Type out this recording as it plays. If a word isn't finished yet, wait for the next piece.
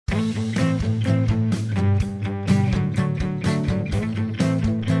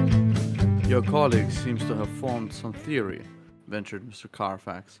Your colleague seems to have formed some theory, ventured Mr.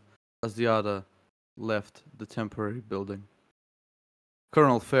 Carfax, as the other left the temporary building.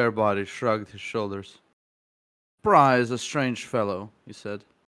 Colonel Fairbody shrugged his shoulders. Pry is a strange fellow, he said.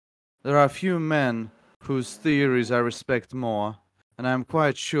 There are few men whose theories I respect more, and I am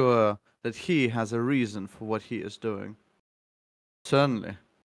quite sure that he has a reason for what he is doing. Certainly,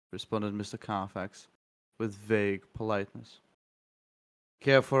 responded Mr. Carfax, with vague politeness.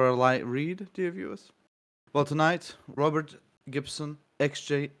 Care for a light read, dear viewers? Well, tonight, Robert Gibson,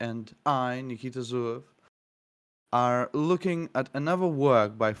 XJ, and I, Nikita Zuev, are looking at another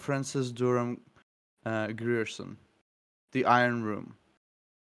work by Francis Durham Grierson, The Iron Room,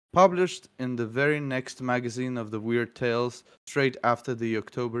 published in the very next magazine of the Weird Tales straight after the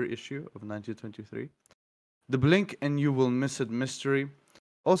October issue of 1923. The Blink and You Will Miss It mystery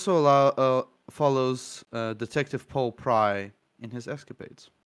also follows Detective Paul Pry in his escapades.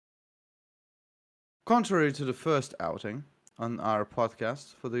 Contrary to the first outing on our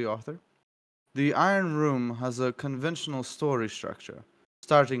podcast for the author, The Iron Room has a conventional story structure,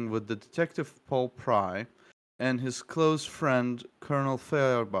 starting with the detective Paul Pry and his close friend Colonel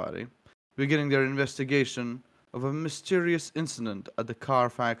Fairbody beginning their investigation of a mysterious incident at the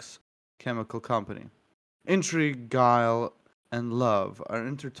Carfax Chemical Company. Intrigue, guile, and love are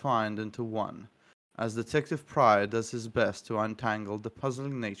intertwined into one, as Detective Pry does his best to untangle the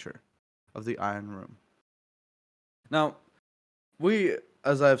puzzling nature of the Iron Room. Now, we,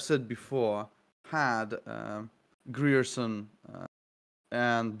 as I've said before, had Grierson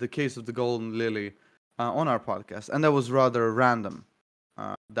and the case of the Golden Lily on our podcast, and that was rather random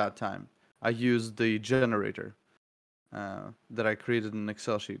that time. I used the generator that I created in an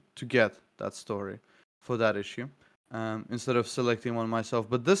Excel sheet to get that story for that issue instead of selecting one myself.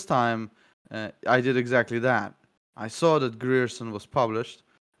 But this time, I did exactly that. I saw that Grierson was published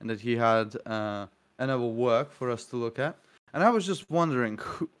and that he had another work for us to look at. And I was just wondering,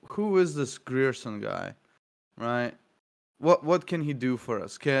 who is this Grierson guy, right? What can he do for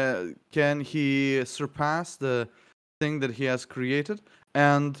us? Can he surpass the thing that he has created?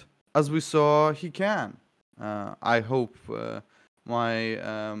 And as we saw, he can. I hope my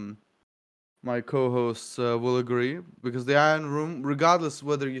co-hosts will agree, because the Iron Room, regardless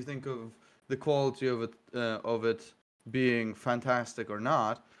whether you think of the quality of it being fantastic or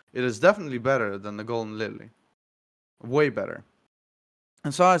not, it is definitely better than the Golden Lily. Way better.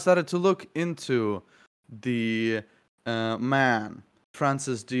 And so I started to look into the man,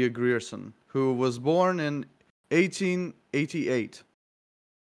 Francis D. Grierson, who was born in 1888.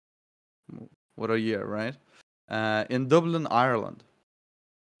 What a year, right? In Dublin, Ireland.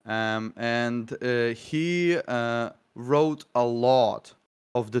 And he wrote a lot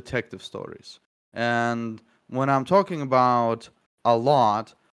of detective stories. And when I'm talking about a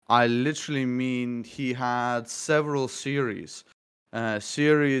lot, I literally mean he had several series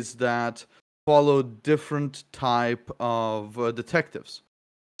that followed different type of detectives.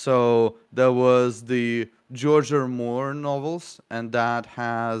 So there was the George R. Moore novels, and that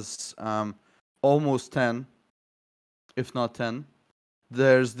has almost 10, if not 10.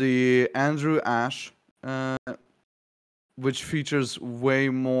 There's the Andrew Ashe, which features way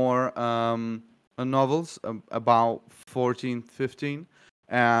more novels, about 14, 15.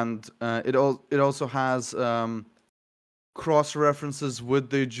 And it also has cross references with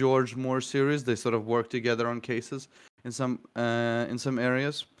the George Moore series. They sort of work together on cases in some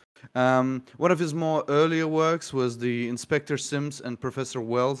areas. One of his more earlier works was the Inspector Sims and Professor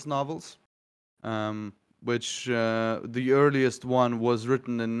Wells novels, which the earliest one was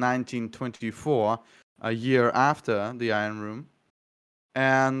written in 1924, a year after The Iron Room.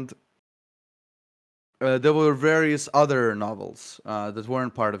 And there were various other novels that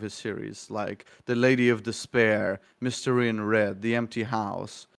weren't part of his series, like The Lady of Despair, Mystery in Red, The Empty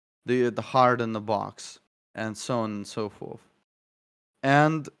House, The Heart in the Box, and so on and so forth.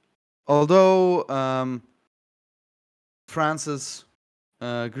 And although Francis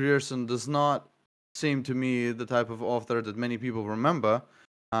Grierson does not seem to me the type of author that many people remember,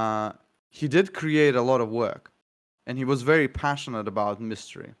 he did create a lot of work, and he was very passionate about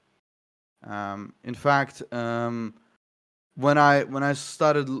mystery. In fact, when I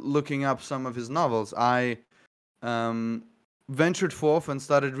started looking up some of his novels, I ventured forth and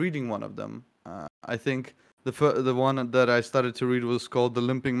started reading one of them. I think the one that I started to read was called The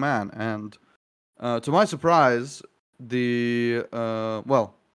Limping Man, and to my surprise,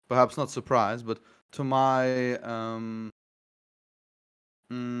 well, perhaps not surprise, but to my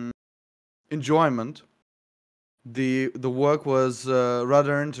enjoyment, the work was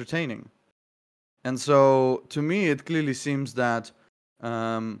rather entertaining. And so, to me, it clearly seems that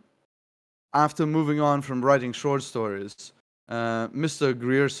after moving on from writing short stories, Mr.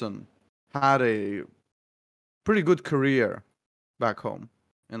 Grierson had a pretty good career back home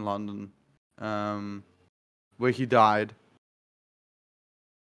in London, um, where he died.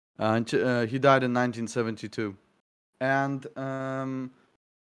 He died in 1972, and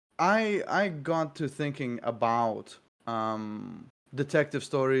I got to thinking about detective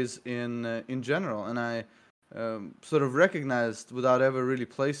stories in general, and I sort of recognized without ever really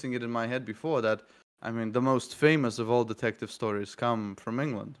placing it in my head before that I mean the most famous of all detective stories come from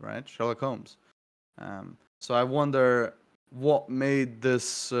England, right? Sherlock Holmes. So I wonder what made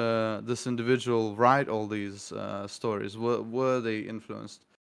this individual write all these stories. Were they influenced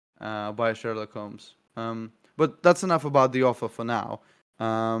by Sherlock Holmes? But that's enough about the offer for now.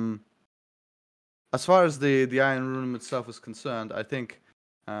 Um, as far as the Iron Room itself is concerned, I think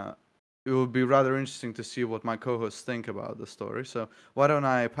uh, it would be rather interesting to see what my co-hosts think about the story. So why don't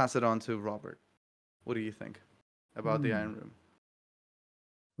I pass it on to Robert? What do you think about the Hmm. Iron Room?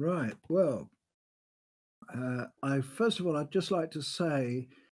 Right. Well, I first of all, I'd just like to say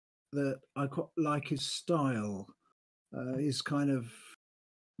that I quite like his style. He's kind of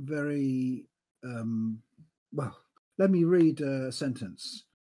very well. Let me read a sentence.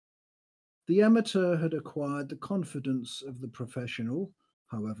 The amateur had acquired the confidence of the professional,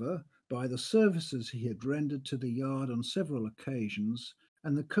 however, by the services he had rendered to the yard on several occasions,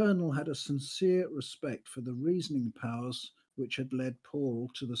 and the colonel had a sincere respect for the reasoning powers which had led Paul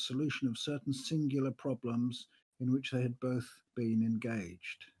to the solution of certain singular problems in which they had both been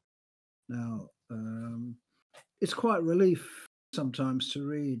engaged. Now, it's quite relief sometimes to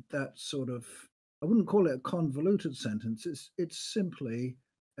read that sort of, I wouldn't call it a convoluted sentence. It's simply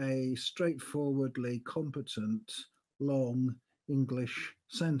a straightforwardly competent long English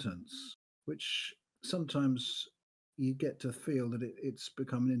sentence, which sometimes you get to feel that it's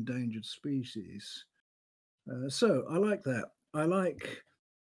become an endangered species. So I like that. I like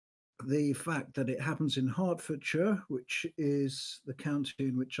the fact that it happens in Hertfordshire, which is the county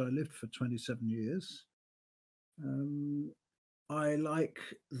in which I lived for 27 years. Um, I like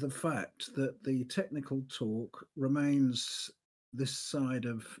the fact that the technical talk remains this side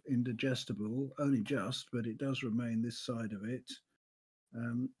of indigestible, only just, but it does remain this side of it.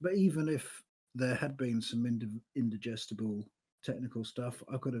 But even if there had been some indigestible technical stuff,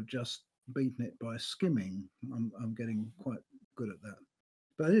 I could have just beaten it by skimming. I'm getting quite good at that.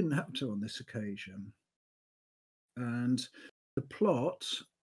 But I didn't have to on this occasion. And the plot,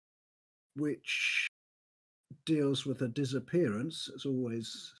 which deals with a disappearance, is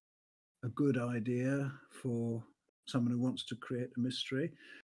always a good idea for someone who wants to create a mystery.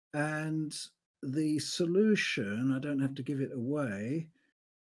 And the solution, I don't have to give it away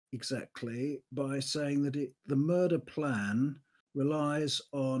exactly by saying that the murder plan relies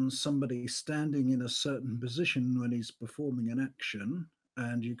on somebody standing in a certain position when he's performing an action.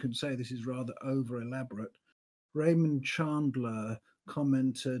 And you can say this is rather over elaborate. Raymond Chandler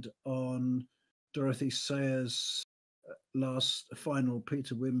commented on Dorothy Sayers' last final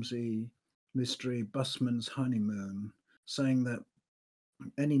Peter Wimsey mystery, Busman's Honeymoon, saying that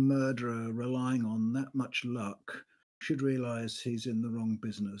any murderer relying on that much luck should realize he's in the wrong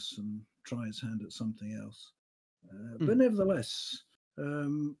business and try his hand at something else. But Hmm. nevertheless,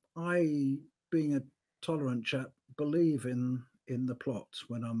 I, being a tolerant chap, believe in the plot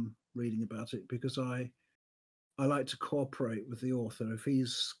when I'm reading about it because I like to cooperate with the author. If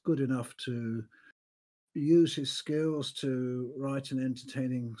he's good enough to use his skills to write an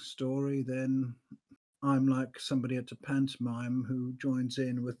entertaining story, then I'm like somebody at a pantomime who joins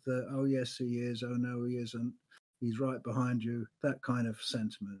in with the, oh, yes, he is, oh, no, he isn't, he's right behind you, that kind of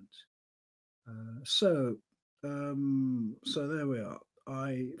sentiment. So there we are.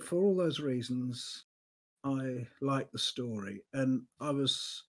 For all those reasons, I like the story, and I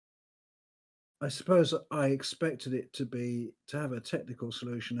suppose I expected it to have a technical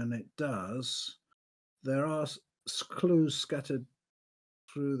solution, and it does. There are clues scattered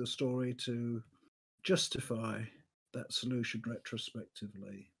through the story to justify that solution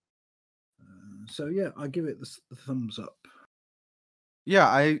retrospectively. So yeah, I give it the thumbs up. Yeah,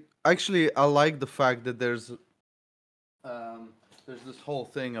 I like the fact that there's this whole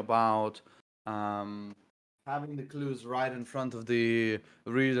thing about um, having the clues right in front of the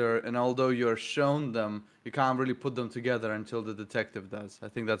reader, and although you're shown them, you can't really put them together until the detective does. I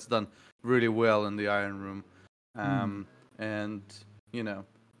think that's done really well in the Iron Room, Hmm. um, and you know,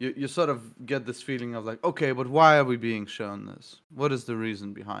 you sort of get this feeling of like, okay, but why are we being shown this? What is the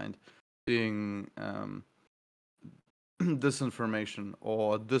reason behind being this information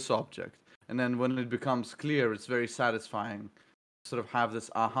or this object? And then when it becomes clear, it's very satisfying. Sort of have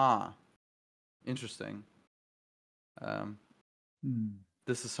this aha. interesting. Um, Hmm.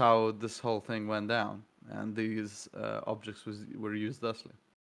 this is how this whole thing went down, and these objects were used thusly.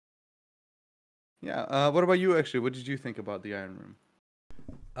 Yeah. What about you? Actually, what did you think about the Iron Room?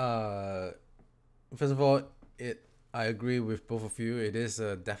 Uh, First of all, I agree with both of you. It is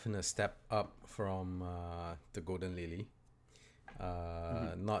a definite step up from the Golden Lily.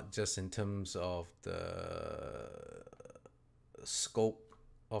 Not just in terms of the scope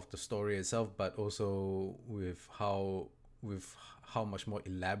of the story itself, but also with how much more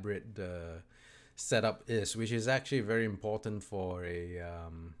elaborate the setup is, which is actually very important for a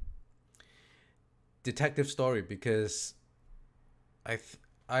detective story, because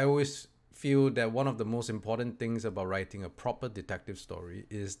I always feel that one of the most important things about writing a proper detective story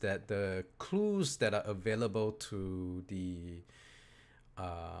is that the clues that are available to the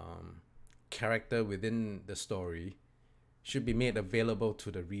character within the story should be made available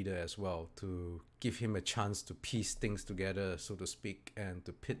to the reader as well, to give him a chance to piece things together, so to speak, and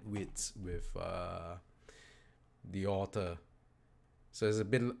to pit wits with the author. So it's a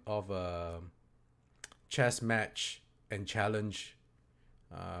bit of a chess match and challenge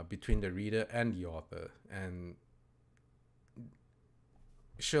between the reader and the author. And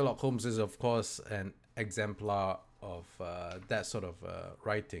Sherlock Holmes is, of course, an exemplar of that sort of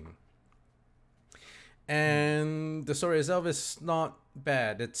writing. And the story itself is not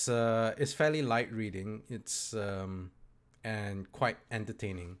bad. It's fairly light reading. It's and quite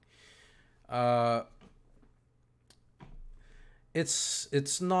entertaining.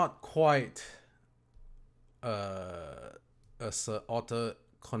 It's not quite a Sir Arthur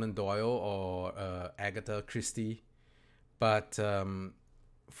Conan Doyle or Agatha Christie, but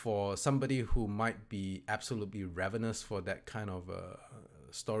for somebody who might be absolutely ravenous for that kind of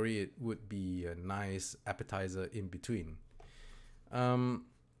story, it would be a nice appetizer in between.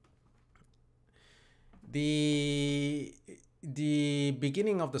 The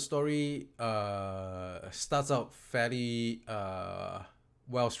beginning of the story starts out fairly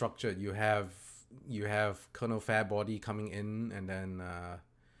well structured. You have Colonel Fairbody coming in and then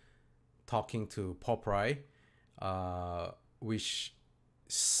talking to Paul Pry, which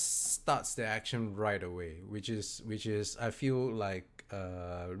starts the action right away, which is I feel like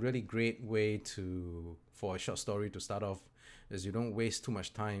a really great way for a short story to start off, as you don't waste too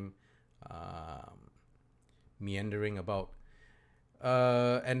much time meandering about.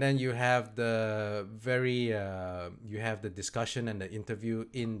 And then you have the you have the discussion and the interview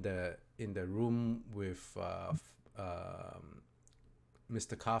in the room with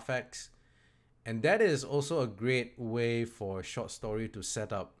Mr. Carfax. And that is also a great way for a short story to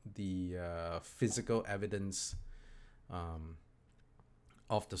set up the physical evidence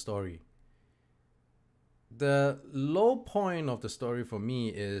of the story. The low point of the story for me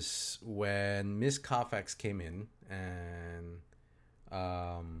is when Miss Carfax came in and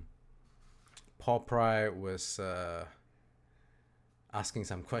Paul Pry was asking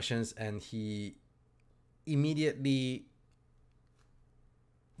some questions, and he immediately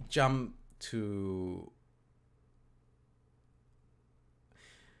jumped to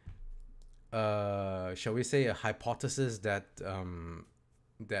shall we say a hypothesis that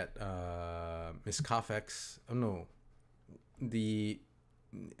Miss Carfax, the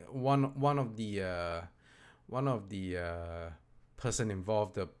one of the person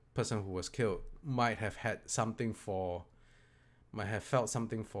involved, the person who was killed, might have felt something for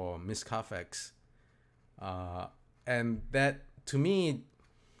Miss Carfax, and that, to me,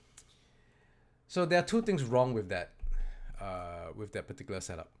 so there are two things wrong with that particular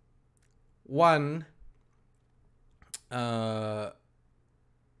setup. One,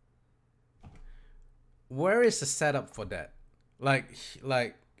 where is the setup for that?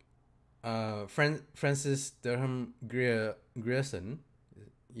 Francis Durham Grierson,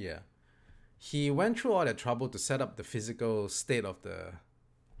 yeah, he went through all that trouble to set up the physical state of the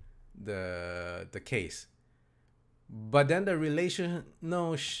case, but then the relational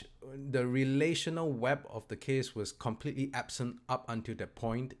web of the case was completely absent up until that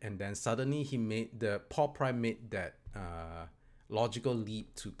point, and then suddenly Paul Pry made that logical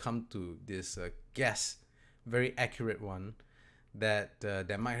leap to come to this guess, very accurate one, that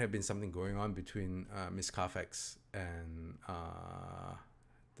there might have been something going on between Miss Carfax and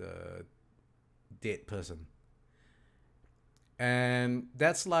the dead person. And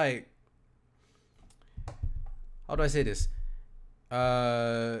that's like, how do I say this?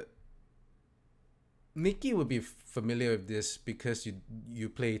 Nikki would be familiar with this because you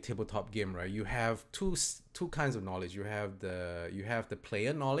play tabletop game, right? You have two kinds of knowledge. You have the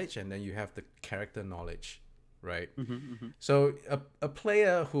player knowledge, and then you have the character knowledge. right? Mm-hmm. So a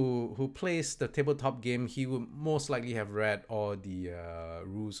player who plays the tabletop game, he would most likely have read all the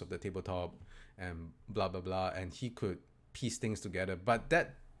rules of the tabletop and blah blah blah, and he could piece things together. But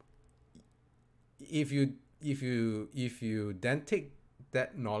that if you then take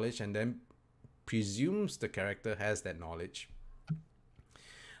that knowledge and then presumes the character has that knowledge,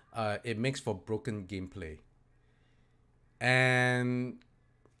 it makes for broken gameplay. And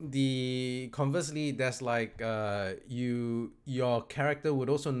the conversely, there's like your character would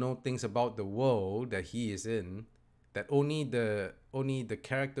also know things about the world that he is in that only the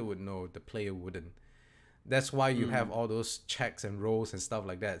character would know, the player wouldn't. That's why you have all those checks and rolls and stuff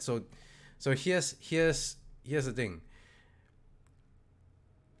like that. So here's the thing.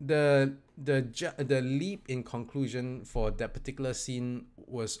 The leap in conclusion for that particular scene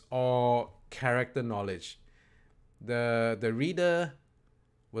was all character knowledge. The reader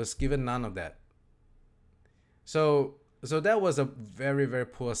was given none of that. So that was a very, very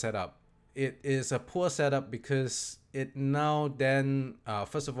poor setup. It is a poor setup because it now then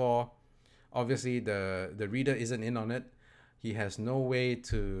first of all, obviously the reader isn't in on it. He has no way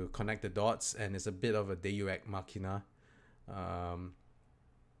to connect the dots, and it's a bit of a Deus ex machina.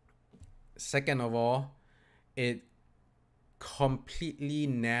 Second of all, it completely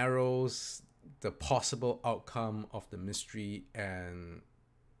narrows the possible outcome of the mystery and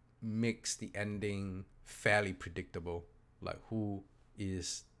makes the ending fairly predictable, like who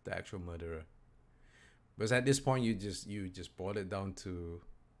is the actual murderer. Because at this point you just boiled it down to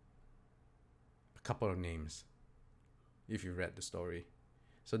a couple of names if you read the story.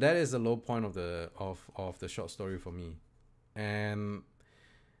 So that is the low point of the short story for me. And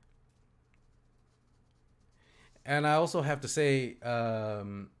I also have to say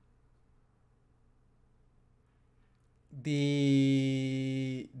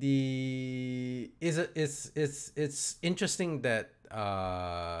it's interesting that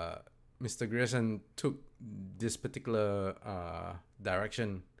Mr. Grierson took this particular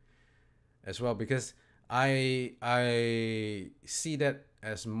direction as well, because I see that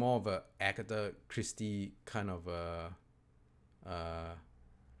as more of a Agatha Christie kind of a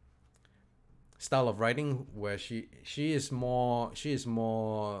style of writing, where she is more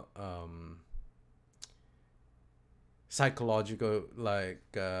psychological. Like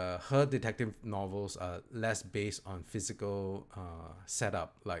her detective novels are less based on physical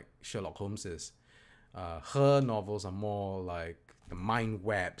setup like Sherlock Holmes is. Her novels are more like the mind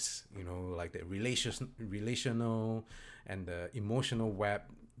webs, like the relational and the emotional web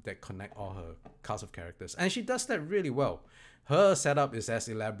that connect all her cast of characters, and she does that really well. Her setup is as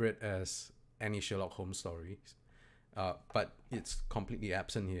elaborate as any Sherlock Holmes stories, but it's completely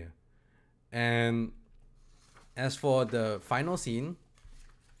absent here. And as for the final scene,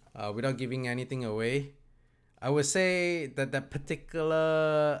 without giving anything away, I would say that that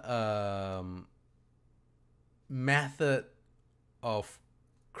particular method of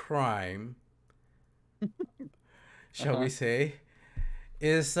crime, shall we say,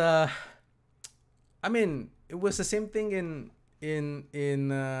 is I mean, it was the same thing in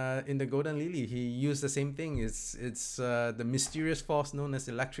the Golden Lily. He used the same thing. It's the mysterious force known as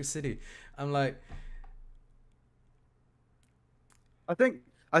electricity. I'm like, I think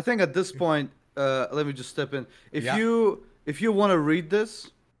at this point, let me just step in. If Yeah. you want to read this,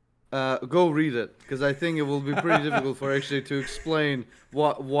 go read it, because I think it will be pretty difficult for actually to explain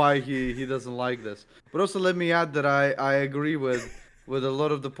why he doesn't like this. But also let me add that I agree with a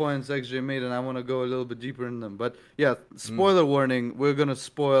lot of the points actually made, and I want to go a little bit deeper in them. But yeah, spoiler warning: we're gonna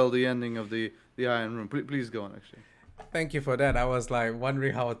spoil the ending of the Iron Room. Please go on, actually. thank you for that. I was like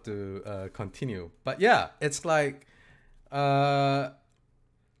wondering how to continue, but yeah, it's like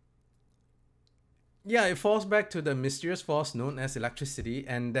yeah, it falls back to the mysterious force known as electricity,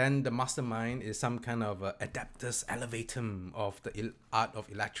 and then the mastermind is some kind of adeptus elevatum of the art of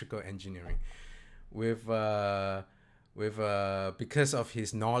electrical engineering, with because of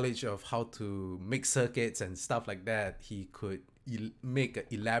his knowledge of how to make circuits and stuff like that, he could make an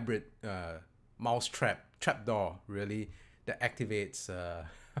elaborate mouse trapdoor, really, that activates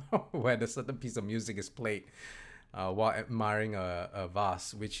when a certain piece of music is played. While admiring a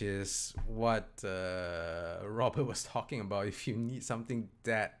vase, which is what Robert was talking about. If you need something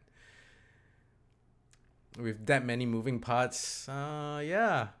that with that many moving parts,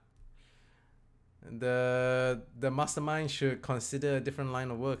 yeah, the mastermind should consider a different line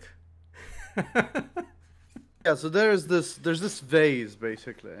of work. Yeah, so there's this vase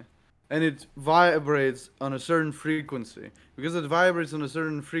basically, and it vibrates on a certain frequency. Because it vibrates on a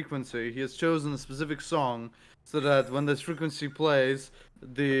certain frequency, he has chosen a specific song so that when this frequency plays,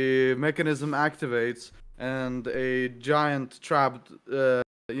 the mechanism activates, and a giant trapdoor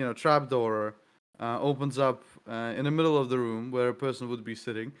opens up in the middle of the room where a person would be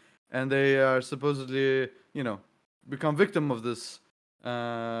sitting, and they are supposedly, become victim of this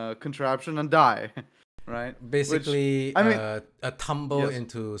contraption and die, right? Basically, Which, I mean, a tumble yes.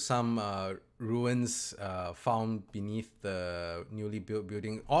 into some ruins found beneath the newly built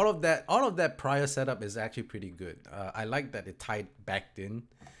building. All of that prior setup is actually pretty good. I like that it tied back in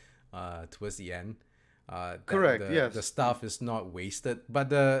towards the end. Correct. The Yes. stuff is not wasted, but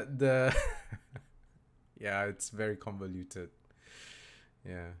the yeah, it's very convoluted.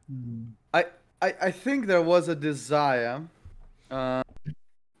 Yeah. I think there was a desire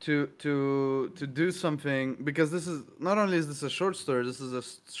to do something, because this is not only is this a short story, this is a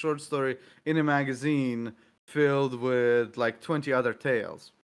short story in a magazine filled with like 20 other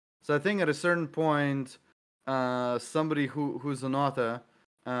tales. So I think at a certain point, somebody who's an author,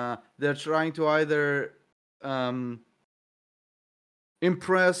 they're trying to either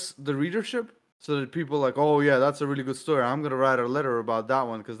impress the readership so that people like, oh yeah, that's a really good story, I'm gonna write a letter about that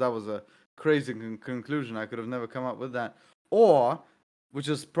one because that was a crazy conclusion, I could have never come up with that. Or, which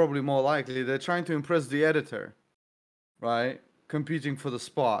is probably more likely, they're trying to impress the editor, right? Competing for the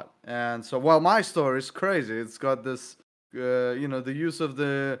spot. And so, well, my story is crazy. It's got this, the use of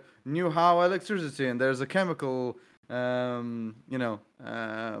the new how electricity, and there's a chemical,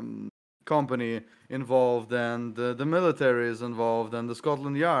 company involved, and the military is involved, and the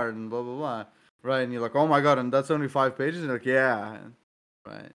Scotland Yard, and blah blah blah, right? And you're like, oh my god, and that's only 5 pages. And you're like, yeah,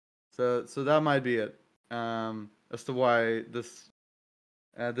 right. So that might be it, as to why this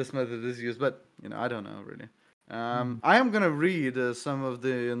method is used, but I don't know really. I am gonna read some of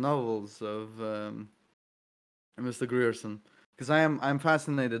the novels of Mr. Grierson, because I'm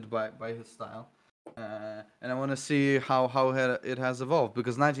fascinated by his style, and I want to see how it has evolved,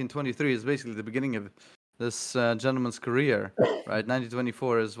 because 1923 is basically the beginning of this gentleman's career, right?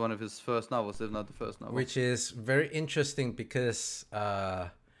 1924 is one of his first novels, if not the first novel. Which is very interesting because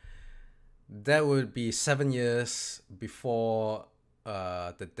that would be 7 years before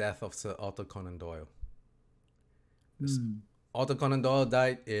the death of Sir Arthur Conan Doyle. Arthur Conan Doyle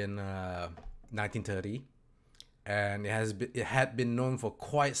died in 1930, and it had been known for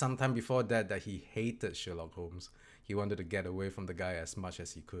quite some time before that he hated Sherlock Holmes. He wanted to get away from the guy as much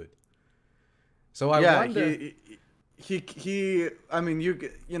as he could. So I wonder. He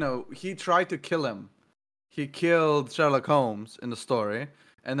tried to kill him. He killed Sherlock Holmes in the story,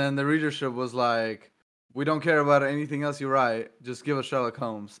 and then the readership was like, we don't care about anything else you write, just give us Sherlock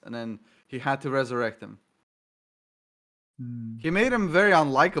Holmes. And then he had to resurrect him. He made him very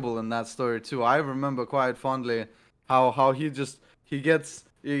unlikable in that story too. I remember quite fondly how he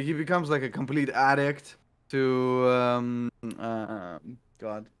becomes like a complete addict to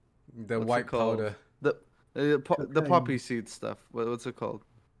God, The white powder. The poppy seed stuff. What's it called?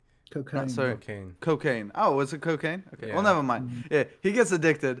 Cocaine. Sorry. Cocaine. Oh, was it cocaine? Okay. Yeah. Well, never mind. Yeah, he gets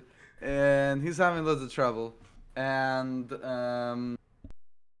addicted, and he's having loads of trouble, and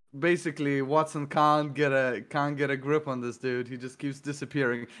basically Watson can't get a grip on this dude. He just keeps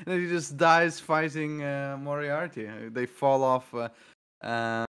disappearing, and then he just dies fighting Moriarty. They fall off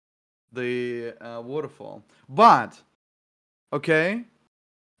the waterfall. But okay,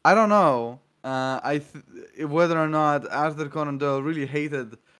 I don't know. Whether or not Arthur Conan Doyle really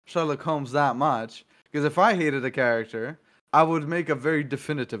hated Sherlock Holmes that much. Because if I hated a character, I would make a very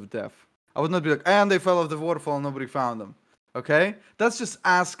definitive death. I would not be like, and they fell off the waterfall and nobody found them. Okay? That's just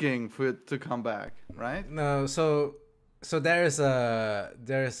asking for it to come back, right? No, so there's a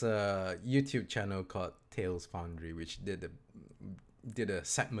YouTube channel called Tales Foundry, which did a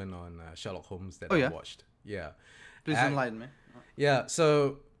segment on Sherlock Holmes that I watched. Yeah. Please enlighten me. Yeah,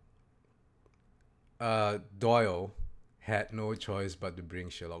 so Doyle had no choice but to bring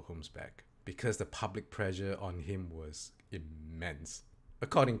Sherlock Holmes back because the public pressure on him was immense,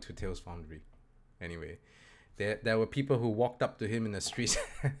 according to Tales Foundry. Anyway, there were people who walked up to him in the streets,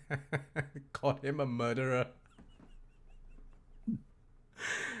 called him a murderer.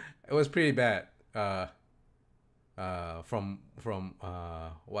 It was pretty bad. From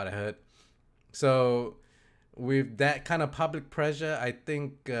what I heard. So with that kind of public pressure, I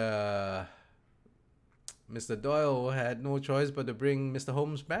think Mr. Doyle had no choice but to bring Mr.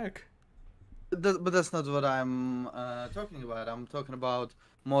 Holmes back. But that's not what I'm talking about. I'm talking about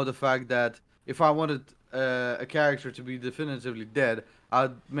more the fact that if I wanted a character to be definitively dead,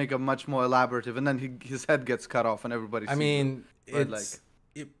 I'd make a much more elaborative, and then his head gets cut off and everybody sees it. Right?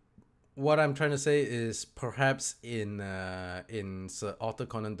 What I'm trying to say is perhaps in Sir Arthur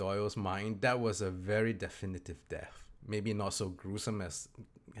Conan Doyle's mind, that was a very definitive death. Maybe not so gruesome as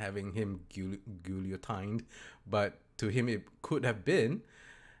having him guillotined, but to him it could have been,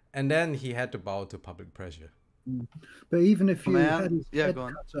 and then he had to bow to public pressure. But even if you Man, had his yeah, head go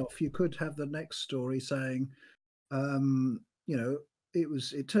on. cut off, you could have the next story saying, you know,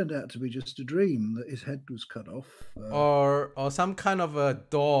 it turned out to be just a dream that his head was cut off. Or some kind of a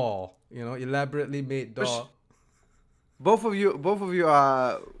doll, elaborately made doll. Both of you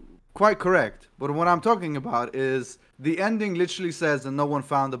are quite correct. But what I'm talking about is the ending literally says that no one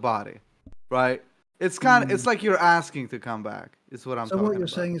found the body, right? It's like you're asking to come back. Is what I'm So talking what you're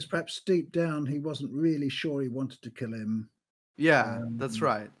about. saying is perhaps deep down he wasn't really sure he wanted to kill him. Yeah, that's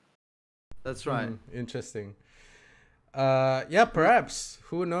right. That's right. Interesting. Yeah, perhaps.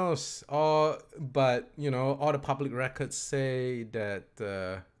 Who knows? But all the public records say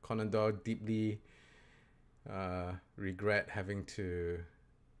that Conan Doyle deeply regret having to.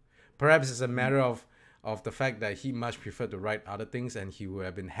 Perhaps it's a matter of the fact that he much preferred to write other things, and he would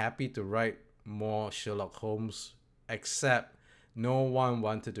have been happy to write more Sherlock Holmes, except no one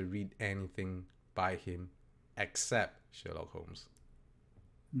wanted to read anything by him except Sherlock Holmes.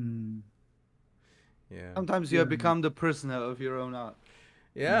 Yeah. Sometimes you have become the prisoner of your own art.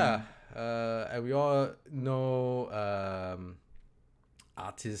 Yeah. And we all know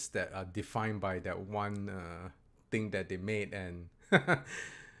artists that are defined by that one thing that they made and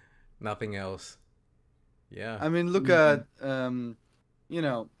nothing else. Yeah. I mean, look at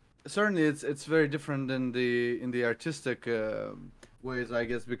certainly it's very different in the artistic ways, I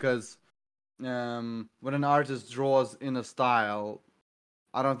guess, because when an artist draws in a style,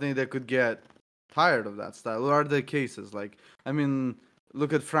 I don't think they could get tired of that style. What are the cases? Like, I mean,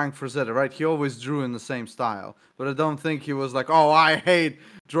 look at Frank Frazetta, right? He always drew in the same style, but I don't think he was like, oh, I hate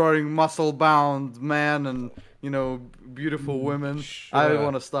drawing muscle-bound man and beautiful women. Sure. I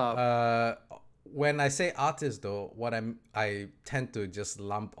want to stop. When I say artist, though, I tend to just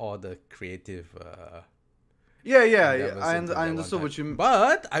lump all the creative. Yeah. I understood what you mean.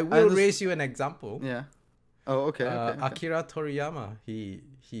 But I will raise you an example. Yeah. Oh, okay. Akira Toriyama. He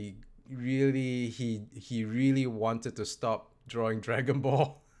really wanted to stop drawing Dragon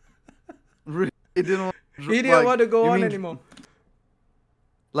Ball. Really? He didn't want to go on anymore.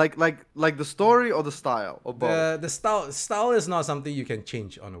 Like the story or the style or both? The style is not something you can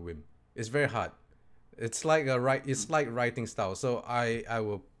change on a whim. It's very hard. It's like writing style. So I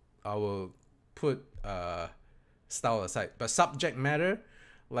will put style aside. But subject matter,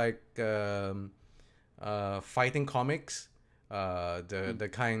 like fighting comics, the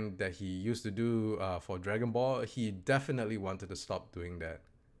kind that he used to do for Dragon Ball, he definitely wanted to stop doing that.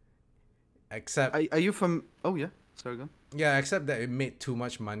 Except are you from? Oh yeah, sorry, go on. Yeah, except that it made too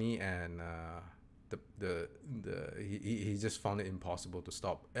much money and he just found it impossible to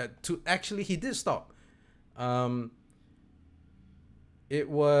stop. Actually, he did stop. It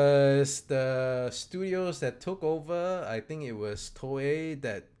was the studios that took over. I think it was Toei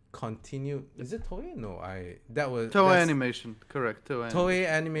that continued. Is it Toei? No, Toei Animation. Correct. Toei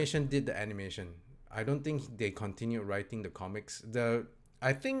Animation did the animation. I don't think they continued writing the comics.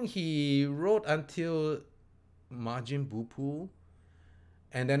 I think he wrote until Majin Buu Poo,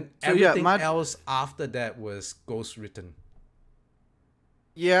 and then everything else after that was ghost written.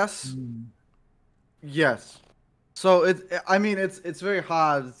 Yes. So it's very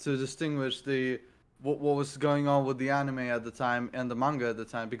hard to distinguish what was going on with the anime at the time and the manga at the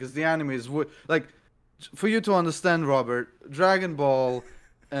time, because the anime is like, for you to understand, Robert, Dragon Ball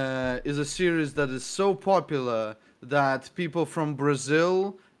is a series that is so popular that people from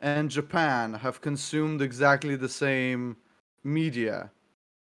Brazil and Japan have consumed exactly the same media,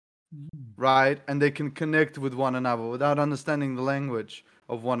 right? And they can connect with one another without understanding the language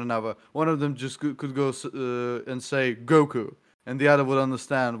of one another. One of them just could go and say Goku, and the other would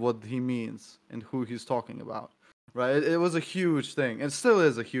understand what he means and who he's talking about, right? It was a huge thing. It still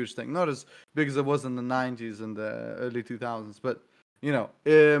is a huge thing. Not as big as it was in the 90s and the early 2000s, but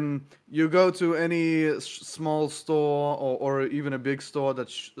you go to any small store or even a big store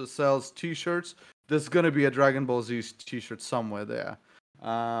that sells T-shirts, there's gonna be a Dragon Ball Z T-shirt somewhere there.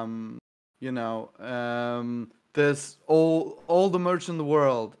 There's all the merch in the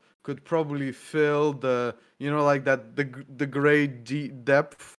world could probably fill the the great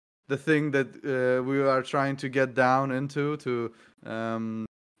depth, the thing that we are trying to get down into to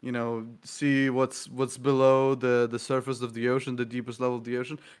see what's below the surface of the ocean, the deepest level of the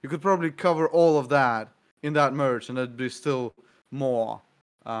ocean. You could probably cover all of that in that merch, and it'd be still more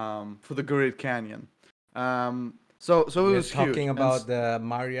for the Great Canyon. So it was huge. Talking about the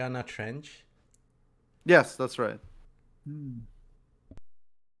Mariana Trench. Yes, that's right.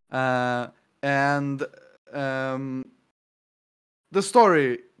 the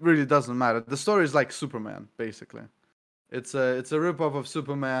story really doesn't matter. The story is like Superman, basically. It's a ripoff of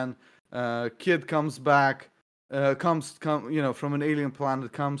Superman. Kid comes back, from an alien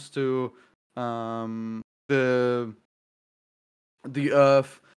planet, comes to the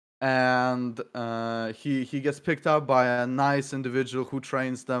Earth, and he gets picked up by a nice individual who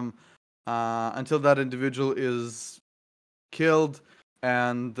trains them until that individual is killed,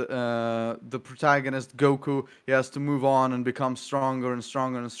 and the protagonist Goku, he has to move on and become stronger and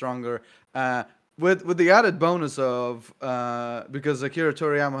stronger and stronger. With the added bonus of because Akira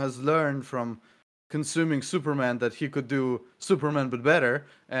Toriyama has learned from consuming Superman that he could do Superman but better,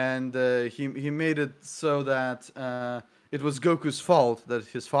 and he made it so that it was Goku's fault that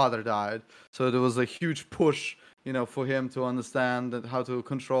his father died. So there was a huge push, for him to understand that how to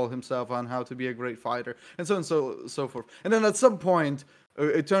control himself and how to be a great fighter, and so on, so forth. And then at some point,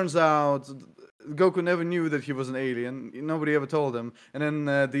 it turns out Goku never knew that he was an alien. Nobody ever told him. And then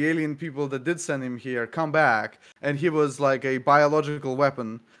the alien people that did send him here come back, and he was like a biological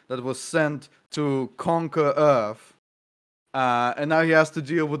weapon that was sent to conquer Earth. And now he has to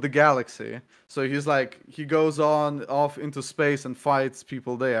deal with the galaxy. So he goes off into space and fights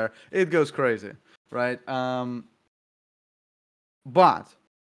people there. It goes crazy, right? But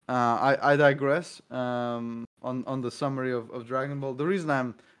I digress on the summary of Dragon Ball. The reason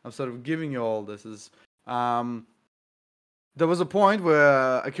I'm sort of giving you all this is there was a point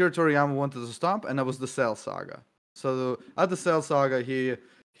where Akira Toriyama wanted to stop, and that was the Cell Saga. So at the Cell Saga, he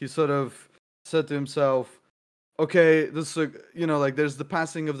sort of said to himself, okay, this there's the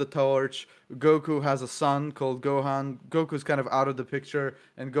passing of the torch. Goku has a son called Gohan. Goku's kind of out of the picture,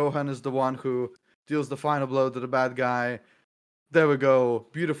 and Gohan is the one who deals the final blow to the bad guy. There we go.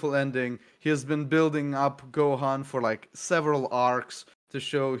 Beautiful ending. He has been building up Gohan for like several arcs to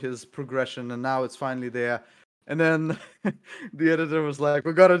show his progression, and now it's finally there. And then the editor was like,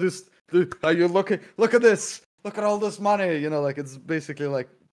 "We gotta do. Are you looking? Look at this. Look at all this money. It's basically like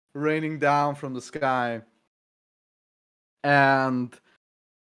raining down from the sky." And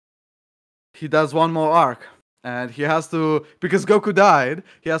he does one more arc. And he has to, because Goku died,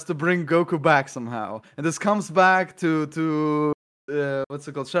 he has to bring Goku back somehow. And this comes back to what's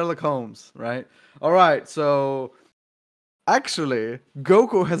it called? Sherlock Holmes, right? All right, so actually,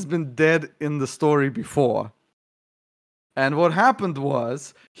 Goku has been dead in the story before. And what happened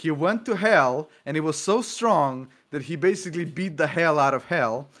was, he went to hell, and he was so strong that he basically beat the hell out of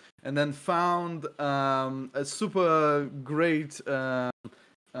hell, and then found a super great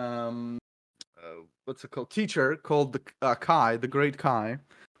teacher called the Kai, the Great Kai,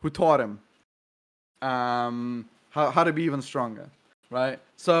 who taught him how to be even stronger, right?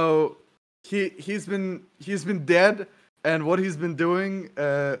 So he's been dead, and what he's been doing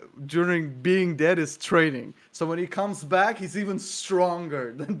during being dead is training. So when he comes back, he's even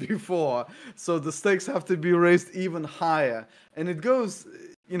stronger than before. So the stakes have to be raised even higher, and it goes,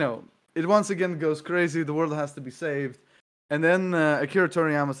 it once again goes crazy. The world has to be saved, and then Akira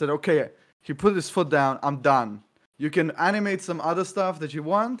Toriyama said, "Okay." He put his foot down. I'm done. You can animate some other stuff that you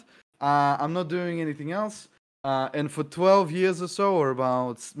want. I'm not doing anything else. And for 12 years or so, or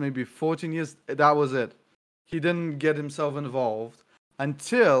about maybe 14 years, that was it. He didn't get himself involved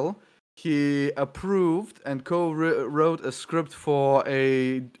until he approved and co-wrote a script for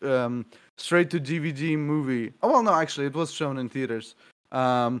a straight-to-DVD movie. Oh, well, no, actually, it was shown in theaters.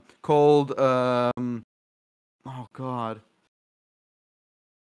 Called... oh, God.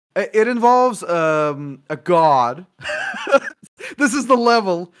 It involves a god. This is the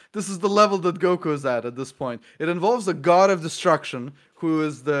level that Goku is at this point. It involves a god of destruction who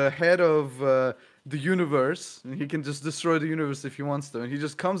is the head of the universe, and he can just destroy the universe if he wants to. And he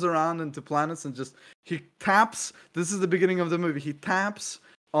just comes around into planets and he taps. This is the beginning of the movie. He taps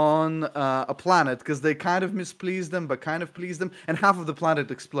on a planet because they kind of mispleased them, but kind of pleased them, and half of the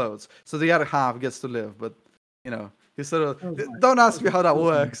planet explodes. So the other half gets to live, but he sort of don't ask me how that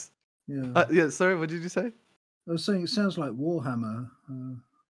works. Yeah. Sorry, what did you say? I was saying it sounds like Warhammer.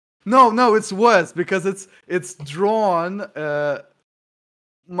 No, it's worse because it's drawn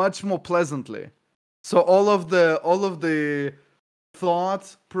much more pleasantly. So all of the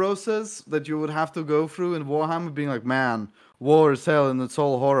thought process that you would have to go through in Warhammer, being like, man, war is hell and it's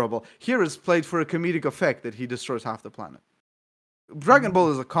all horrible. Here is played for a comedic effect that he destroys half the planet. Dragon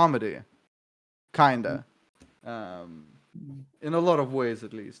Ball is a comedy, kinda. In a lot of ways,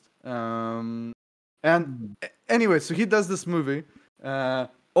 at least. And anyway, so he does this movie.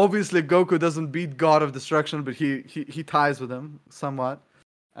 Obviously, Goku doesn't beat God of Destruction, but he ties with him somewhat.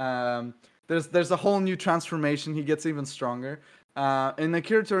 There's a whole new transformation. He gets even stronger. And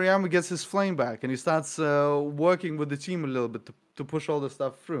Akira Toriyama gets his flame back, and he starts working with the team a little bit to push all the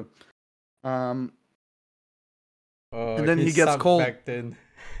stuff through. And Oh, then he he gets sucked cold. back then.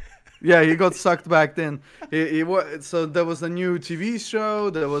 Yeah, he got sucked back in. So there was a new TV show.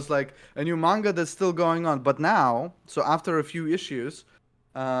 There was like a new manga that's still going on. But now, so after a few issues,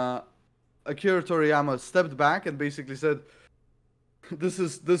 Akira Toriyama stepped back and basically said,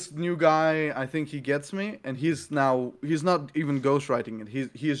 this new guy. I think he gets me, and he's not even ghostwriting it.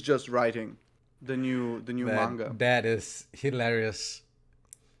 He's just writing the new manga. That is hilarious.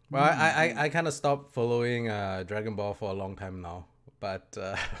 Well, I kind of stopped following Dragon Ball for a long time now. But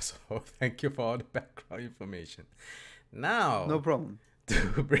so thank you for all the background information. Now, No problem.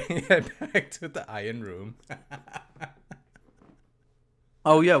 to bring it back to the Iron Room.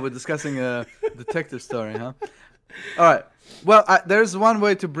 Oh yeah, we're discussing a detective story, huh? All right. Well, there's one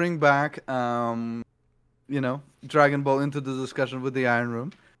way to bring back, Dragon Ball into the discussion with the Iron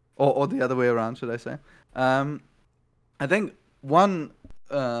Room, or the other way around, should I say? I think one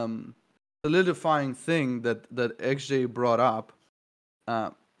solidifying thing that XJ brought up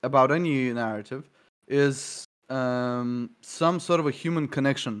about any narrative is some sort of a human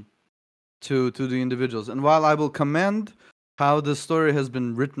connection to the individuals. And while I will commend how the story has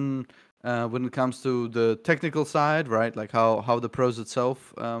been written when it comes to the technical side, right? Like how the prose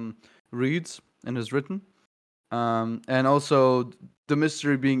itself reads and is written, and also the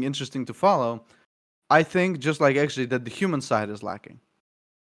mystery being interesting to follow. I think, just like actually, that the human side is lacking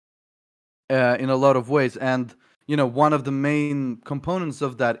in a lot of ways. And one of the main components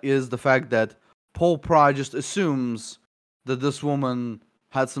of that is the fact that Paul Pry just assumes that this woman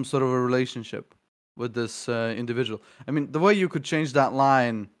had some sort of a relationship with this individual. I mean, the way you could change that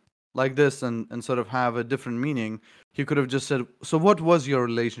line like this and sort of have a different meaning, he could have just said, so what was your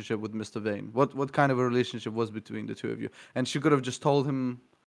relationship with Mr. Vane? What kind of a relationship was between the two of you? And she could have just told him,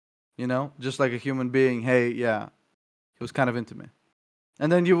 just like a human being, hey, yeah, he was kind of into me.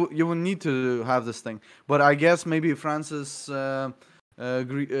 And then you would need to have this thing. But I guess maybe Francis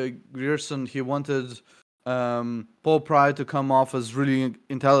Grierson, he wanted Paul Pry to come off as really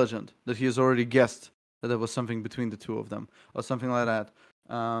intelligent, that he has already guessed that there was something between the two of them, or something like that.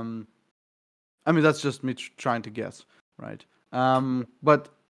 I mean, that's just me trying to guess, right? But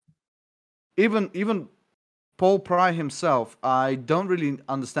even Paul Pry himself, I don't really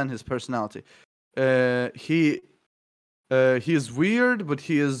understand his personality. He is weird, but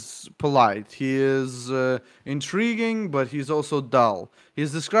he is polite. He is intriguing, but he's also dull.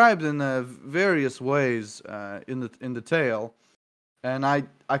 He's described in various ways in the tale, and I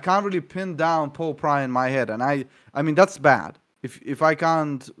can't really pin down Paul Pry in my head. And I mean, that's bad. If I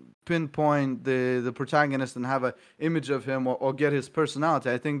can't pinpoint the protagonist and have an image of him or get his personality,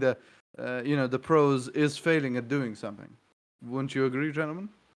 I think that the prose is failing at doing something. Wouldn't you agree, gentlemen?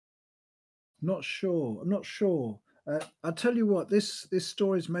 Not sure. I'm not sure. I'll tell you what. This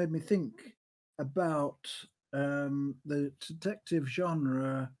story's made me think about the detective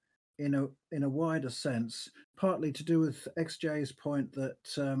genre in a wider sense. Partly to do with XJ's point that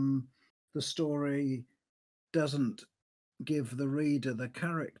the story doesn't give the reader the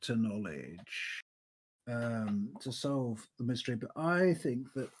character knowledge to solve the mystery. But I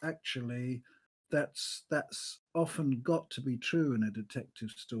think that actually that's often got to be true in a detective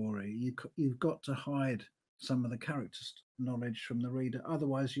story. You've got to hide some of the character knowledge from the reader.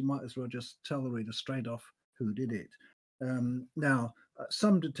 Otherwise, you might as well just tell the reader straight off who did it. Now,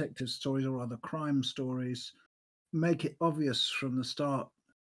 some detective stories, or other crime stories, make it obvious from the start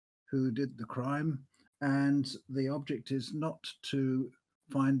who did the crime, and the object is not to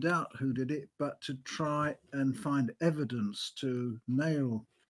find out who did it, but to try and find evidence to nail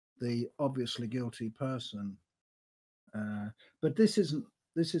the obviously guilty person. But this isn't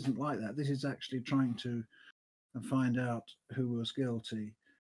like that. This is actually trying to find out who was guilty.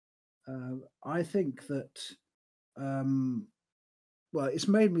 I think that well, it's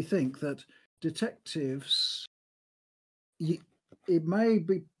made me think that detectives. It may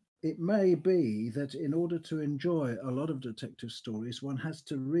be that in order to enjoy a lot of detective stories, one has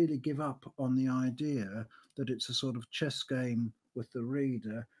to really give up on the idea that it's a sort of chess game with the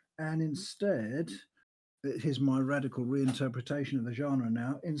reader, and instead, here's my radical reinterpretation of the genre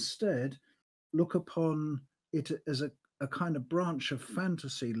now, instead look upon it as a kind of branch of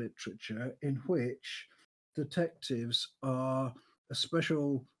fantasy literature in which detectives are a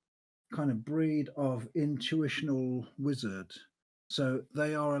special kind of breed of intuitional wizard. So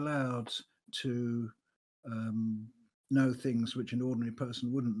they are allowed to know things which an ordinary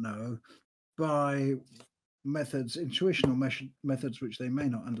person wouldn't know by methods, intuitional methods which they may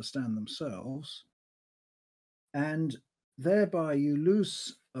not understand themselves. And thereby you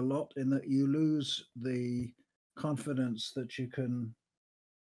lose a lot in that you lose the confidence that you can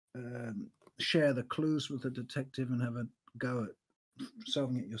share the clues with the detective and have a go at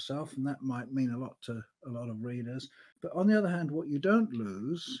solving it yourself, and that might mean a lot to a lot of readers. But on the other hand, what you don't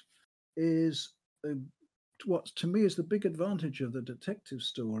lose is what to me is the big advantage of the detective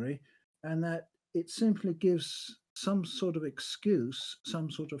story, and that it simply gives some sort of excuse,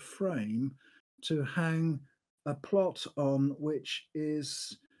 some sort of frame to hang a plot on, which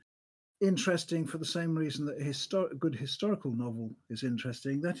is interesting for the same reason that a good historical novel is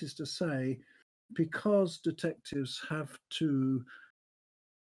interesting. That is to say, because detectives have to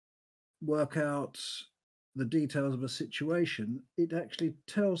work out the details of a situation, it actually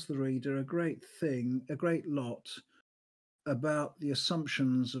tells the reader a great lot about the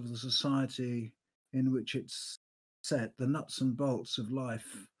assumptions of the society in which it's set, the nuts and bolts of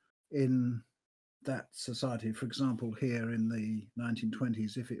life in that society. For example, here in the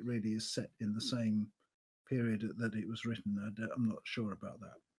 1920s, if it really is set in the same period that it was written, I'm not sure about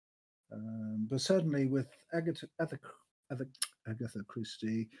that. But certainly with Agatha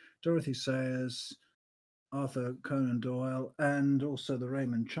Christie, Dorothy Sayers, Arthur Conan Doyle, and also the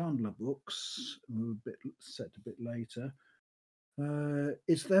Raymond Chandler books, who were set a bit later,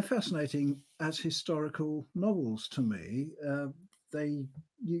 they're fascinating as historical novels to me.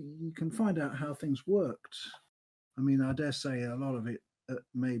 You can find out how things worked. I mean, I dare say a lot of it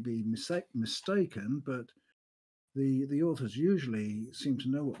may be mistaken, but the authors usually seem to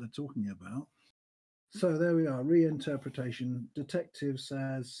know what they're talking about. So there we are, reinterpretation, detectives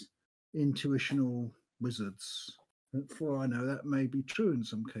as intuitional wizards. For all I know, that may be true in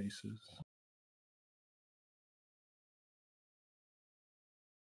some cases.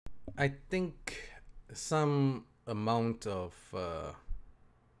 I think some amount of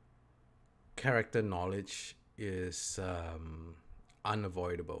character knowledge is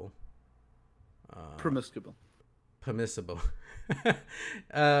unavoidable. Permissible.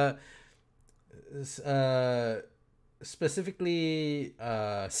 Specifically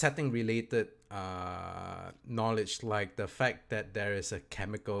setting related knowledge, like the fact that there is a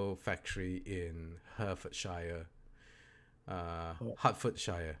chemical factory in Hertfordshire.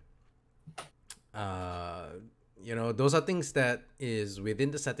 Those are things that is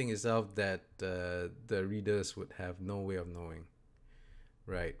within the setting itself that the readers would have no way of knowing,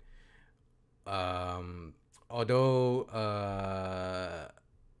 right? Although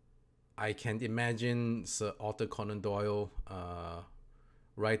I can imagine Sir Arthur Conan Doyle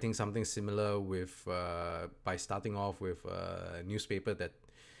writing something similar with by starting off with a newspaper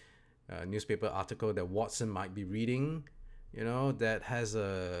article that Watson might be reading, that has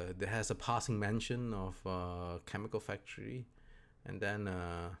a passing mention of chemical factory, and then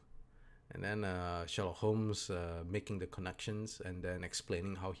Sherlock Holmes making the connections and then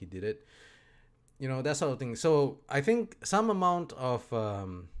explaining how he did it, that sort of thing. So I think some amount of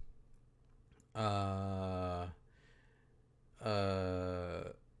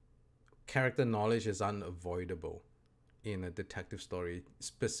character knowledge is unavoidable in a detective story,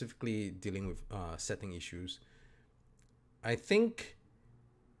 specifically dealing with setting issues. I think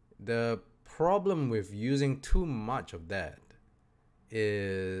the problem with using too much of that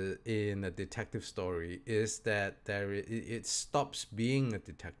is in a detective story is that it stops being a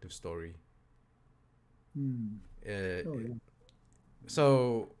detective story.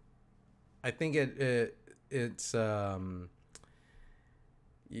 So I think it's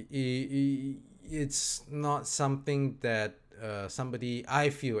not something that somebody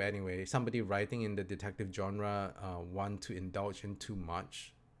writing in the detective genre want to indulge in too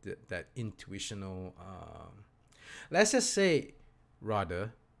much, that intuitional let's just say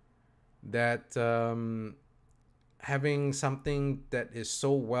rather that having something that is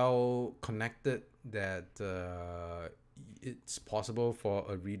so well connected that it's possible for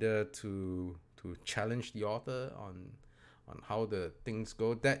a reader to challenge the author on how the things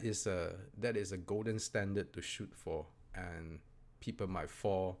go, that is a golden standard to shoot for, and people might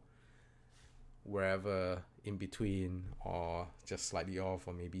fall wherever in between or just slightly off,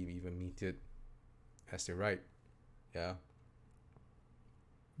 or maybe even meet it as they write.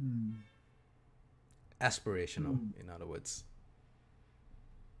 Aspirational, in other words.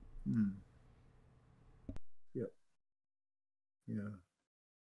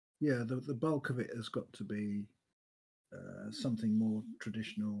 The bulk of it has got to be something more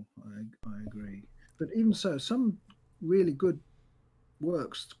traditional. I agree, but even so, some really good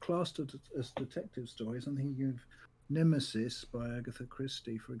works classed as detective stories, I'm thinking of Nemesis by Agatha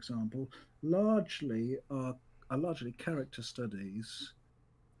Christie, for example, largely are largely character studies,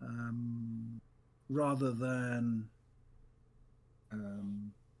 rather than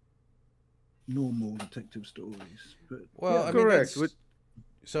normal detective stories. But Well, yeah. I mean, Correct. that's...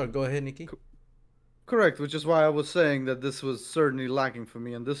 Sorry, go ahead, Nikki. Correct, which is why I was saying that this was certainly lacking for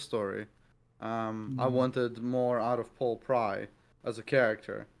me in this story. I Mm. wanted more out of Paul Pry as a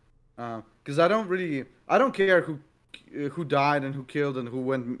character, because I don't care who died and who killed and who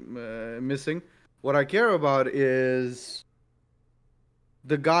went missing. What I care about is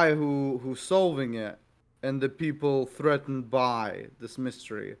the guy who's solving it and the people threatened by this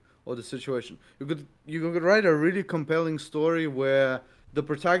mystery or the situation. You could write a really compelling story where the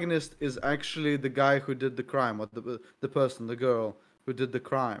protagonist is actually the guy who did the crime, or the person, the girl who did the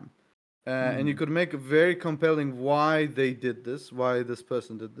crime. And you Mm. could make very compelling why they did this, why this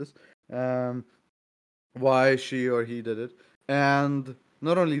person did this, um, why she or he did it, and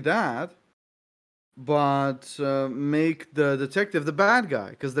not only that, but make the detective the bad guy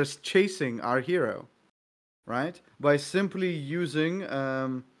because they're chasing our hero, right? By simply using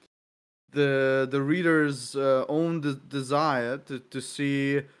the reader's own desire to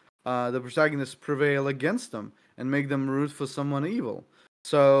see the protagonist prevail against them and make them root for someone evil.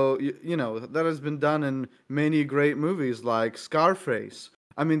 So that has been done in many great movies like Scarface.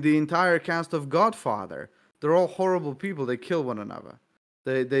 I mean, the entire cast of Godfather. They're all horrible people. They kill one another.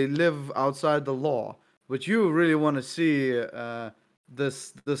 They live outside the law. But you really want to see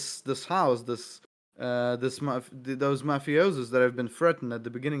this house, those mafiosos that have been threatened at the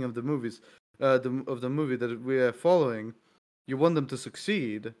beginning of the movies, of the movie that we are following. You want them to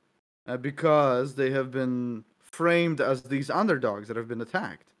succeed because they have been framed as these underdogs that have been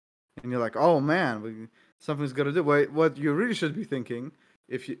attacked, and you're like, oh man, something's got to do. What you really should be thinking,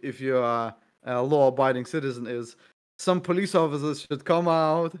 if you are a law-abiding citizen, is some police officers should come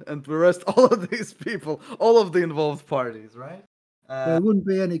out and arrest all of these people, all of the involved parties, right? Well, it wouldn't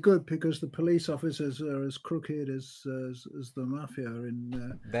be any good because the police officers are as crooked as the mafia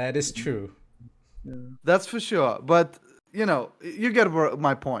in. That is true. Yeah, That's for sure. But you get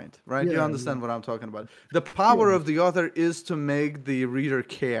my point, right? You yeah, understand what I'm talking about. The power yeah. of the author is to make the reader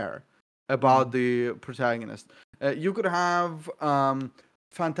care about the protagonist. You could have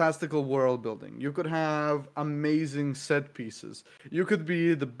fantastical world building. You could have amazing set pieces. You could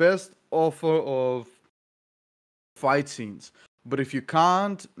be the best author of fight scenes. But if you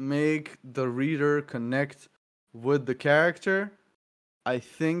can't make the reader connect with the character, I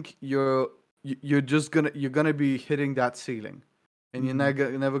think you're gonna be hitting that ceiling, and you're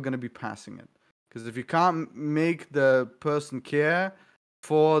never gonna be passing it. Because if you can't make the person care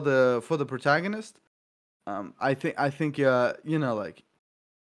for the protagonist, I think like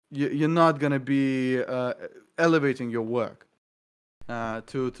you're not gonna be elevating your work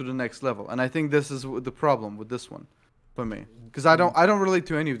to the next level. And I think this is the problem with this one for me, because I don't relate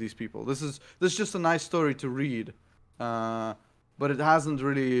to any of these people. This is just a nice story to read, but it hasn't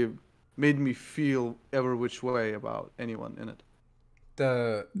really made me feel ever which way about anyone in it.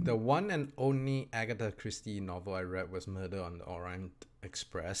 The one and only Agatha Christie novel I read was Murder on the Orient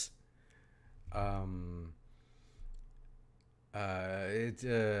Express. Her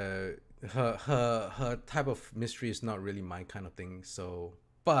type of mystery is not really my kind of thing. So,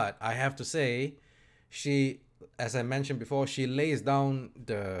 but I have to say, she, as I mentioned before, she lays down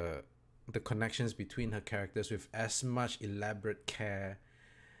the connections between her characters with as much elaborate care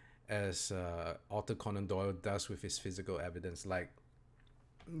as Arthur Conan Doyle does with his physical evidence. Like,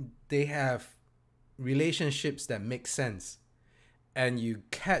 they have relationships that make sense, and you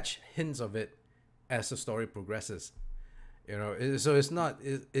catch hints of it as the story progresses. So it's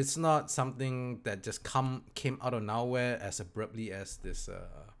not something that just came out of nowhere as abruptly as this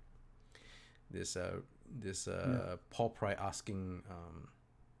Paul Pry asking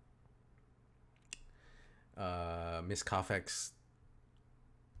Miss Carfax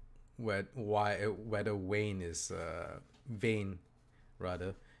whether Wayne is Vane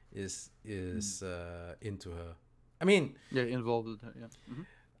rather is into her. I mean, Yeah, involved with her.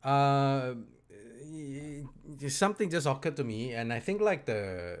 Yeah. Something just occurred to me, and I think like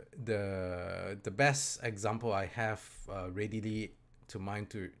the best example I have readily to mind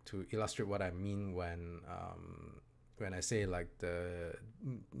to illustrate what I mean when I say like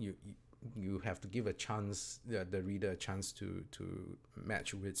you have to give a chance, the reader a chance to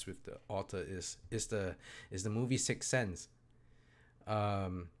match wits with the author is the movie Sixth Sense.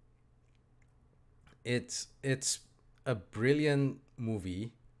 It's a brilliant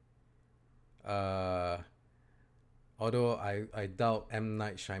movie. Although I doubt M.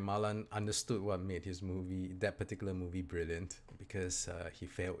 Night Shyamalan understood what made that particular movie brilliant, because he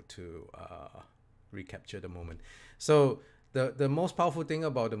failed to recapture the moment. So the most powerful thing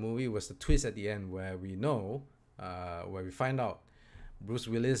about the movie was the twist at the end, where we find out Bruce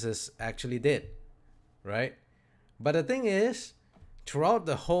Willis is actually dead, right? But the thing is, throughout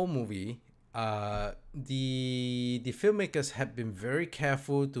the whole movie, the filmmakers have been very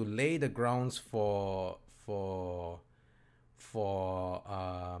careful to lay the grounds for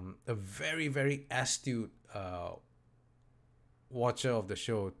a very very astute watcher of the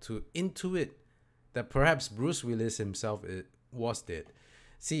show to intuit that perhaps Bruce Willis himself was dead.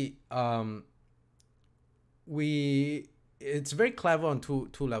 See, it's very clever on two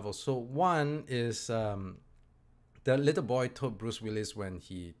levels. So one is the little boy told Bruce Willis when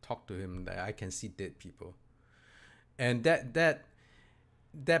he talked to him that I can see dead people, and that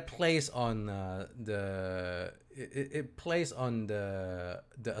plays on it plays on the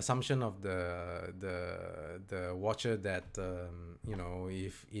assumption of the watcher that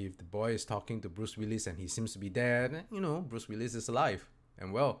if the boy is talking to Bruce Willis and he seems to be dead, Bruce Willis is alive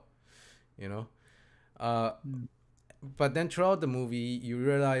and well, but then throughout the movie you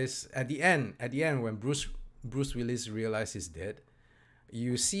realize at the end when Bruce Willis realizes he's dead,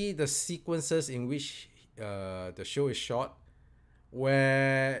 you see the sequences in which the show is shot,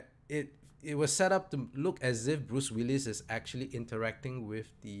 where it was set up to look as if Bruce Willis is actually interacting with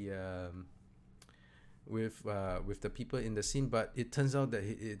the people in the scene, but it turns out that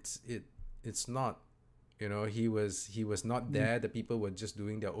it's not. He was not there. The people were just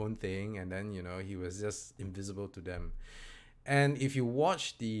doing their own thing, and then he was just invisible to them. And if you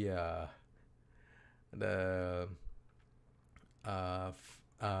watch the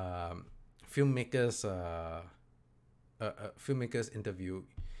filmmakers interview,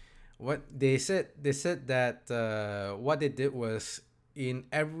 what they said that what they did was, in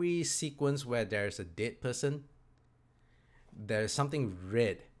every sequence where there's a dead person, there's something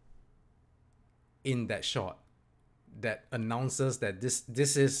red in that shot that announces that this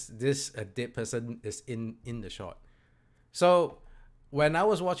a dead person is in the shot. So when I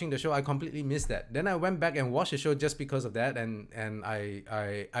was watching the show, I completely missed that. Then I went back and watched the show just because of that, and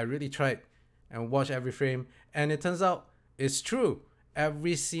I really tried and watched every frame, and it turns out it's true.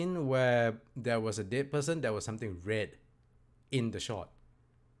 Every scene where there was a dead person, there was something red in the shot.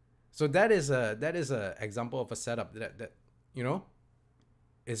 So that is a example of a setup that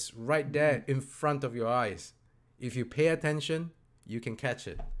is right there in front of your eyes. If you pay attention, you can catch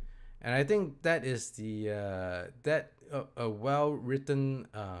it. And I think that is a well-written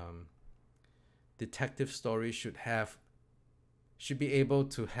detective story should be able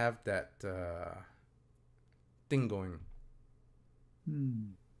to have that thing going.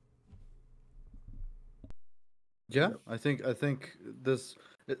 Yeah, I think this,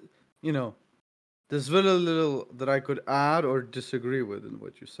 there's very little that I could add or disagree with in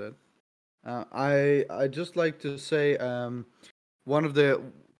what you said. I just like to say one of the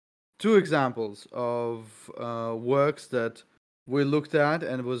two examples of works that we looked at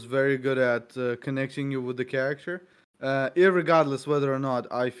and was very good at connecting you with the character, irregardless whether or not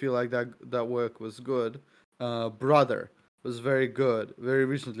I feel like that work was good. Brother was very good. Very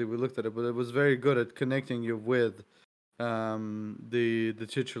recently we looked at it, but it was very good at connecting you with the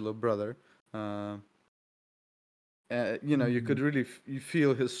titular brother. You could really you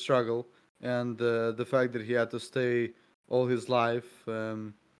feel his struggle and the fact that he had to stay all his life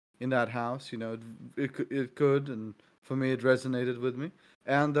in that house. It could, and for me it resonated with me.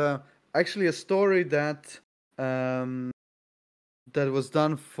 And actually a story that was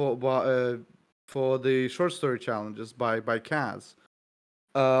done for the short story challenges by Kaz,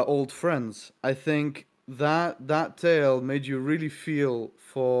 Old Friends. I think that tale made you really feel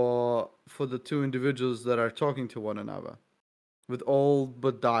for the two individuals that are talking to one another with all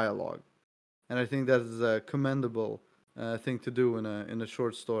but dialogue, and I think that is a commendable thing to do in a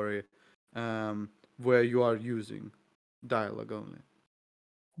short story where you are using dialogue only.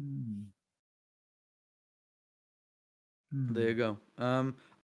 There you go.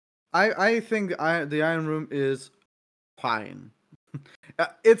 I think the Iron Room is fine.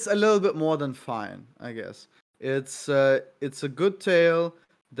 It's a little bit more than fine, I guess. It's a good tale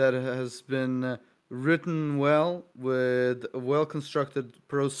that has been written well with well constructed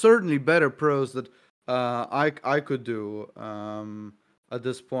prose. Certainly better prose that I could do at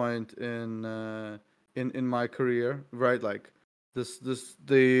this point in my career. Right, like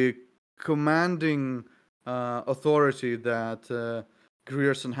the commanding authority that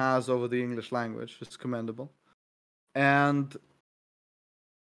Grierson has over the English language is commendable, and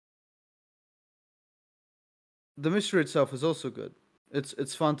the mystery itself is also good.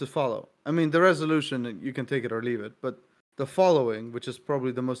 It's fun to follow. I mean, the resolution, you can take it or leave it, but the following, which is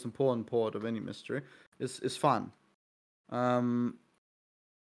probably the most important part of any mystery, is fun.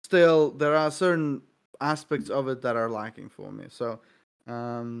 Still, there are certain aspects of it that are lacking for me. So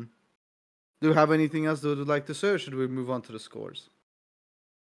Do you have anything else that you would like to say, or should we move on to the scores?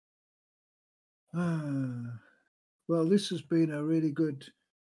 Well, this has been a really good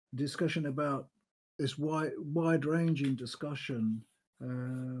discussion about this wide-ranging discussion.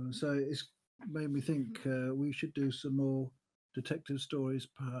 So it's made me think we should do some more detective stories,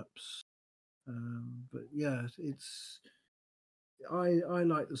 perhaps. But yeah, I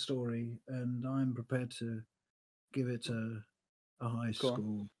like the story, and I'm prepared to give it a high Go on.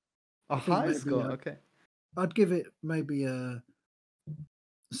 score. A I think high maybe score, okay. I'd give it maybe a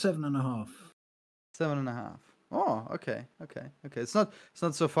 7.5. 7.5. Oh, okay. It's not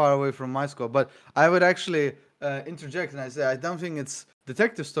so far away from my score, but I would actually interject and I say I don't think it's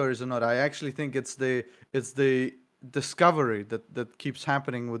detective stories or not. I actually think it's the discovery that keeps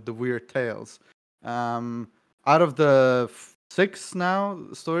happening with the weird tales. Out of the 6 now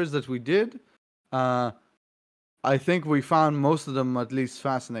stories that we did, uh, I think we found most of them at least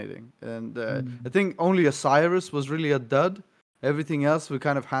fascinating, and I think only Osiris was really a dud. Everything else we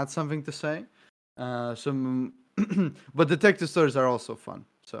kind of had something to say. Some, but detective stories are also fun.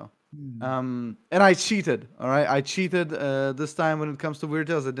 So, and I cheated. All right, I cheated this time when it comes to Weird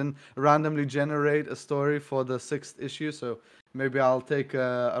Tales. I didn't randomly generate a story for the 6th issue, so maybe I'll take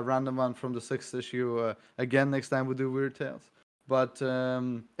a random one from the 6th issue again next time we do Weird Tales. But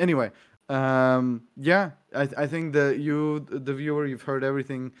anyway, yeah, I think that the viewer, you've heard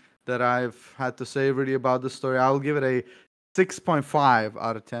everything that I've had to say really about the story. I'll give it a 6.5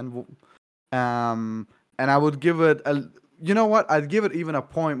 out of 10. And I would give it a, you know what? I'd give it even a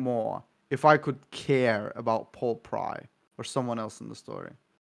point more if I could care about Paul Pry or someone else in the story.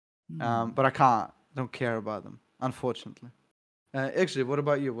 But I can't. I don't care about them, unfortunately. Actually, what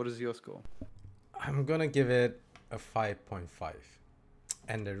about you? What is your score? I'm gonna give it a 5.5.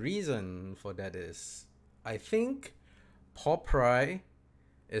 And the reason for that is I think Paul Pry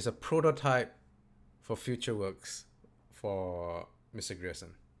is a prototype for future works for Mr.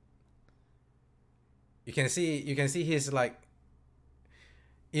 Grierson. You can see his, like,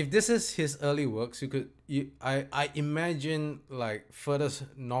 if this is his early works, I imagine like further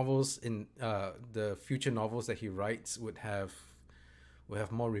novels in the future novels that he writes would have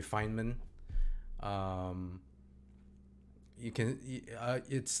more refinement.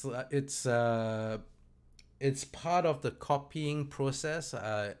 It's part of the copying process.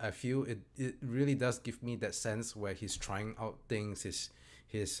 I feel it really does give me that sense where he's trying out things.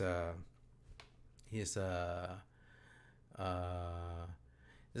 He's a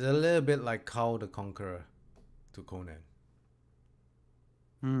little bit like Khal the Conqueror to Conan.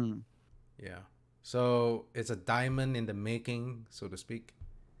 Yeah. So it's a diamond in the making, so to speak.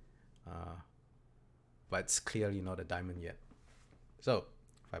 But it's clearly not a diamond yet. So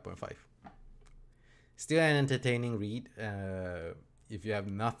 5.5. Still an entertaining read. If you have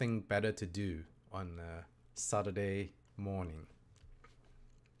nothing better to do on a Saturday morning,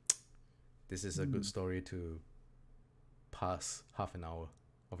 this is a good story to pass half an hour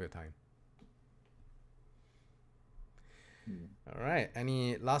of your time. All right.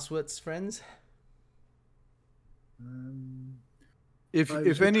 Any last words, friends?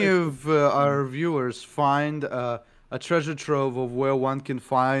 If any of our viewers find a treasure trove of where one can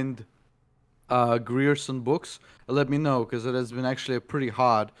find Grierson books, let me know, because it has been actually pretty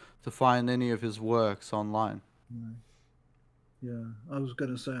hard to find any of his works online. Yeah, I was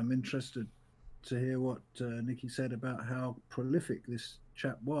going to say I'm interested to hear what Nikki said about how prolific this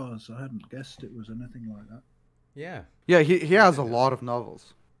chap was. I hadn't guessed it was anything like that. Yeah. Yeah, he has a lot of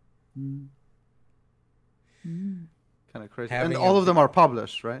novels. Kind of crazy. And all of them are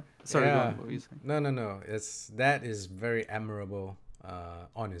published, right? Sorry, yeah. go on, what were you saying? No. That is very admirable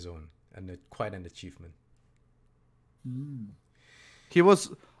on his own, and quite an achievement. He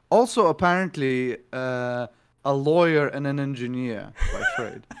was also apparently a lawyer and an engineer by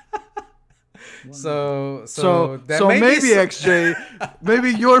trade. So maybe XJ, maybe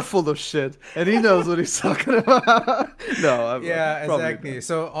you're full of shit, and he knows what he's talking about. No, yeah, exactly. Not.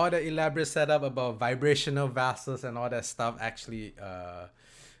 So all the elaborate setup about vibrational vases and all that stuff actually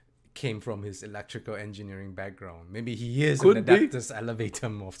came from his electrical engineering background. Maybe he is an adaptus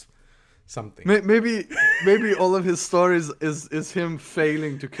elevatum of something. Maybe all of his stories is him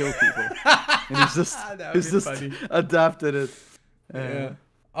failing to kill people, and he's just adapted it. Yeah.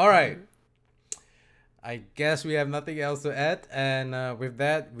 All right. I guess we have nothing else to add, and with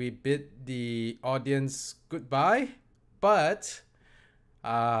that, we bid the audience goodbye. But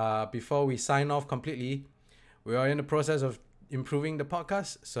before we sign off completely, we are in the process of improving the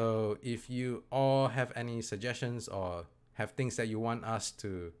podcast. So if you all have any suggestions or have things that you want us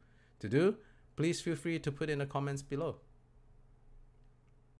to do, please feel free to put in the comments below.